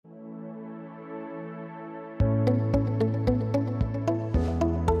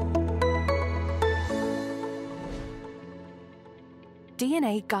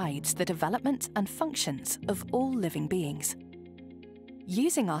DNA guides the development and functions of all living beings.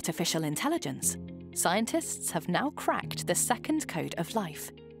 Using artificial intelligence, scientists have now cracked the second code of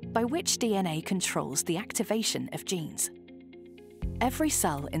life, by which DNA controls the activation of genes. Every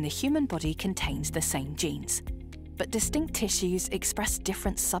cell in the human body contains the same genes, but distinct tissues express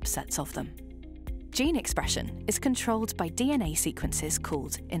different subsets of them. Gene expression is controlled by DNA sequences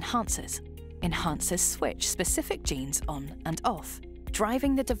called enhancers. Enhancers switch specific genes on and off,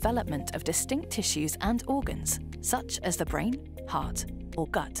 driving the development of distinct tissues and organs, such as the brain, heart, or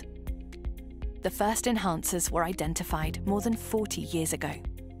gut. The first enhancers were identified more than 40 years ago.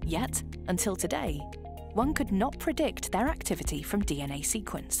 Yet, until today, one could not predict their activity from DNA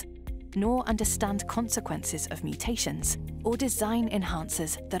sequence, nor understand consequences of mutations or design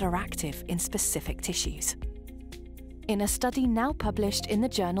enhancers that are active in specific tissues. In a study now published in the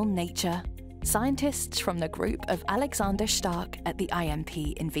journal Nature, scientists from the group of Alexander Stark at the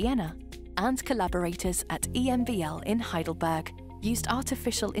IMP in Vienna and collaborators at EMBL in Heidelberg used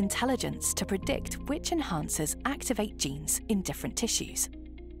artificial intelligence to predict which enhancers activate genes in different tissues.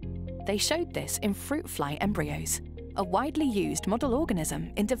 They showed this in fruit fly embryos, a widely used model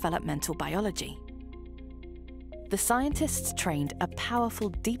organism in developmental biology. The scientists trained a powerful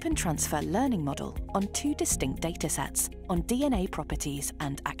deep and transfer learning model on two distinct datasets on DNA properties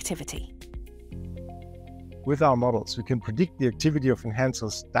and activity. With our models, we can predict the activity of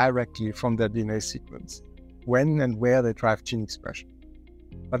enhancers directly from their DNA sequence, when and where they drive gene expression.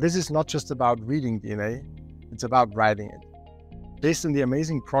 But this is not just about reading DNA, it's about writing it. Based on the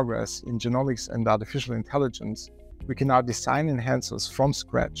amazing progress in genomics and artificial intelligence, we can now design enhancers from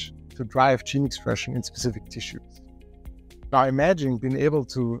scratch to drive gene expression in specific tissues. Now imagine being able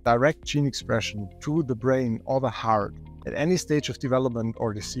to direct gene expression through the brain or the heart at any stage of development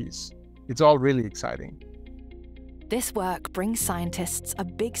or disease. It's all really exciting. This work brings scientists a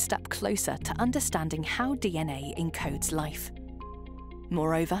big step closer to understanding how DNA encodes life.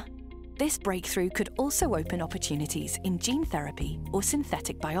 Moreover, this breakthrough could also open opportunities in gene therapy or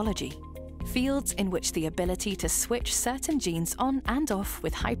synthetic biology, fields in which the ability to switch certain genes on and off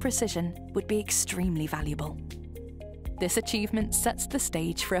with high precision would be extremely valuable. This achievement sets the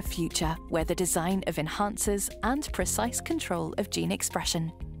stage for a future where the design of enhancers and precise control of gene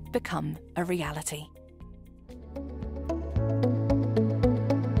expression become a reality.